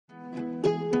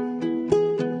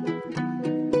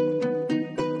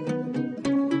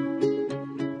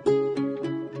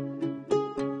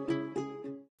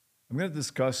going to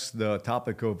discuss the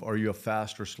topic of are you a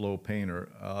fast or slow painter?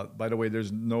 By the way,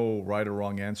 there's no right or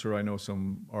wrong answer. I know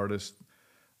some artists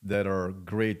that are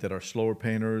great that are slower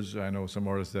painters. I know some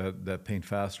artists that paint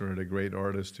faster and are great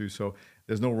artists too. So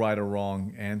there's no right or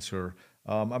wrong answer.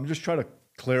 I'm just trying to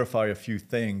clarify a few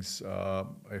things.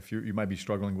 If you might be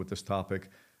struggling with this topic,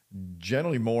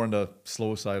 generally more on the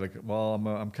slow side. Like, well,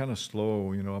 I'm kind of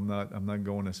slow. I'm not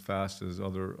going as fast as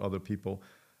other people.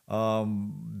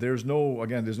 There's no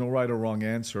right or wrong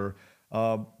answer.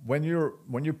 When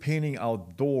you're painting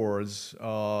outdoors,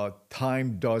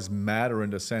 time does matter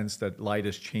in the sense that light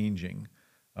is changing.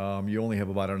 You only have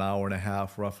about an hour and a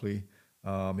half, roughly,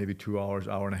 maybe 2 hours,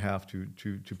 hour and a half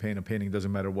to paint a painting.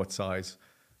 Doesn't matter what size.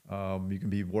 You can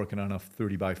be working on a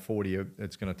 30 by 40.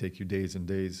 It's going to take you days and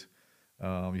days.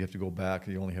 You have to go back.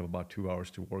 You only have about 2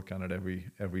 hours to work on it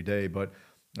every day. But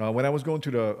when I was going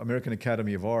to the American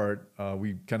Academy of Art,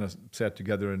 we kind of sat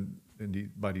together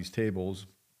by these tables,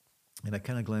 and I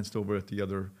kind of glanced over at the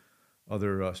other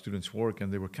students' work,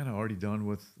 and they were kind of already done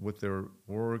with their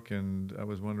work. And I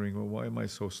was wondering, well, why am I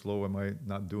so slow? Am I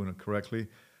not doing it correctly?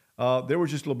 They were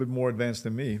just a little bit more advanced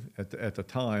than me at the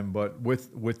time, but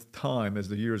with time, as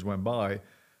the years went by,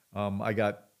 I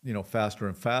got faster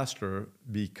and faster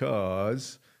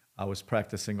because I was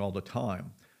practicing all the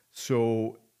time.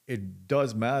 So it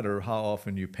does matter how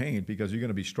often you paint because you're going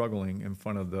to be struggling in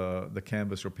front of the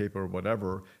canvas or paper or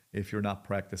whatever if you're not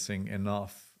practicing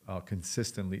enough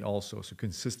consistently also. So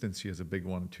consistency is a big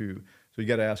one too. So you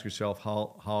got to ask yourself,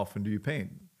 how often do you paint?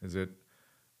 Is it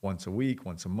once a week,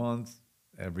 once a month,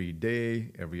 every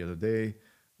day, every other day?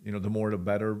 The more the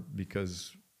better,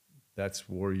 because that's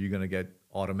where you're going to get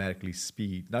automatically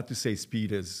speed. Not to say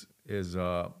speed is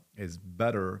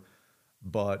better,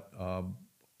 but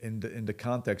in the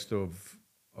context of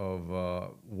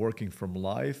working from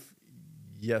life,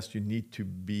 yes, you need to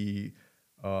be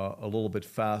a little bit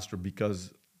faster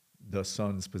because the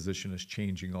sun's position is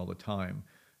changing all the time.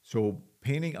 So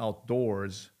painting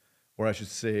outdoors, or I should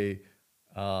say,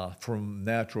 from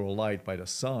natural light by the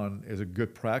sun, is a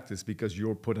good practice because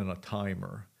you're put in a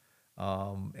timer.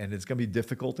 And it's going to be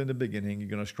difficult in the beginning. You're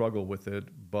going to struggle with it,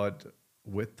 but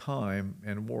with time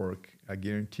and work, I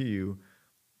guarantee you,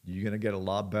 you're going to get a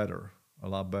lot better, a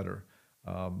lot better.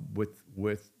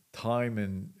 With time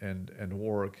and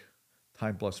work,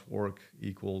 time plus work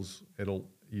equals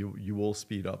you will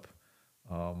speed up.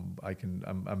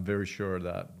 I'm very sure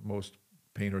that most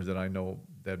painters that I know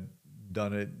that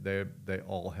done it, they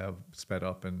all have sped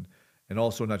up and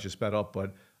also not just sped up,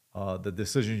 but the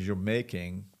decisions you're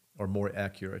making are more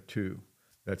accurate too.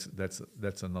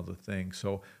 That's another thing.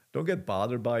 So don't get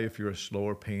bothered by if you're a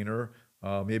slower painter.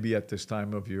 Maybe at this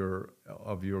time of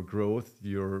your growth,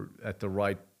 you're at the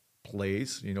right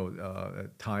place.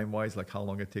 Time wise, like how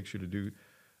long it takes you to do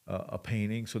a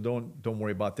painting. So don't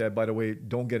worry about that. By the way,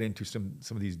 don't get into some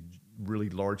of these really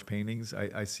large paintings.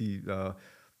 I see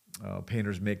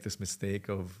painters make this mistake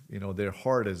of their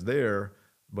heart is there,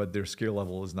 but their skill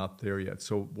level is not there yet.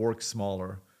 So work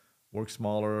smaller.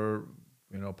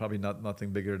 Probably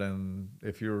nothing bigger than,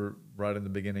 if you're right in the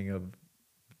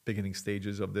beginning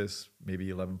stages of this, maybe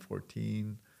 11,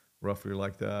 14, roughly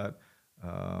like that.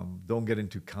 Don't get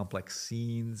into complex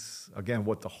scenes. Again,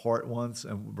 what the heart wants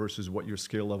and versus what your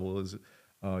skill level is.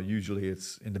 Usually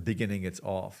it's in the beginning, it's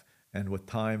off. And with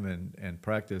time and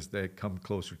practice, they come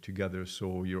closer together.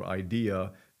 So your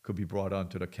idea could be brought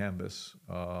onto the canvas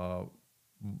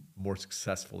more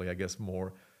successfully, I guess,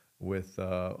 more with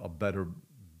a better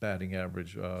batting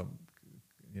average,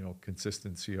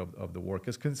 consistency of the work.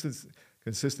 Because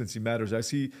consistency matters. I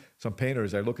see some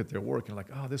painters, I look at their work and like,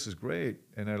 oh, this is great.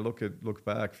 And I look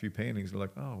back a few paintings and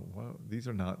like, oh, well, these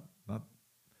are not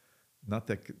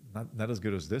as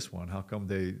good as this one. How come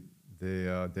they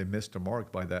missed the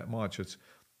mark by that much?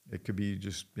 It could be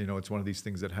just, it's one of these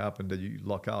things that happen that you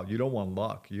luck out. You don't want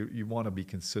luck. You want to be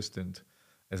consistent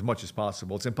as much as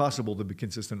possible. It's impossible to be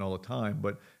consistent all the time,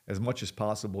 but as much as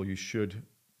possible, you should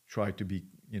try to be,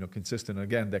 consistent.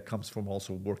 Again, that comes from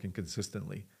also working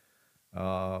consistently.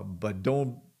 But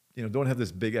don't have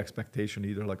this big expectation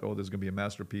either, like, oh, there's going to be a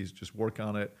masterpiece. Just work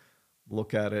on it,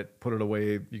 look at it, put it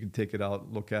away. You can take it out,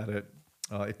 look at it.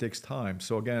 It takes time.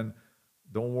 So again,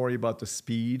 don't worry about the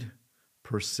speed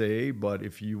per se, but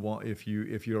if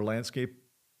you're a landscape,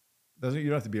 you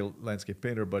don't have to be a landscape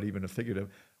painter, but even a figurative,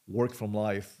 work from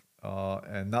life,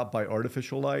 and not by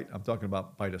artificial light. I'm talking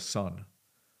about by the sun.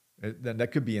 Then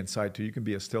that could be inside too. You can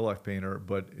be a still life painter,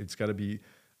 but it's got to be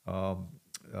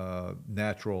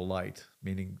natural light,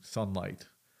 meaning sunlight,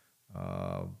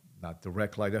 not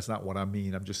direct light. That's not what I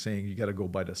mean. I'm just saying you got to go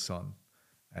by the sun,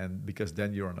 and because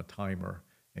then you're on a timer.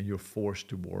 and you're forced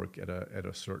to work at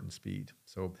a certain speed.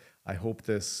 So I hope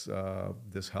this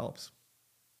helps.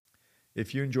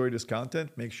 If you enjoy this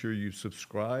content, make sure you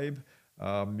subscribe.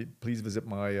 Please visit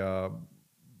my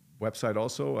website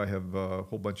also. I have a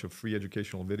whole bunch of free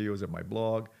educational videos at my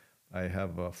blog. I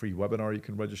have a free webinar you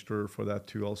can register for that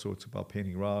too. Also, it's about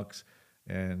painting rocks,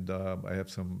 and I have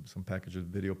some packages,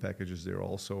 video packages there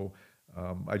also.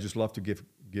 I just love to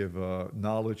give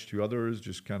knowledge to others.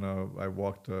 Just kind of, I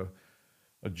walked a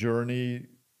journey,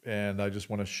 and I just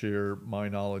want to share my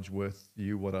knowledge with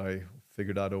you, what I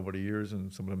figured out over the years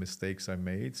and some of the mistakes I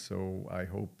made. So I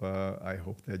hope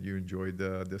that you enjoyed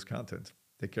this content.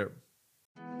 Take care.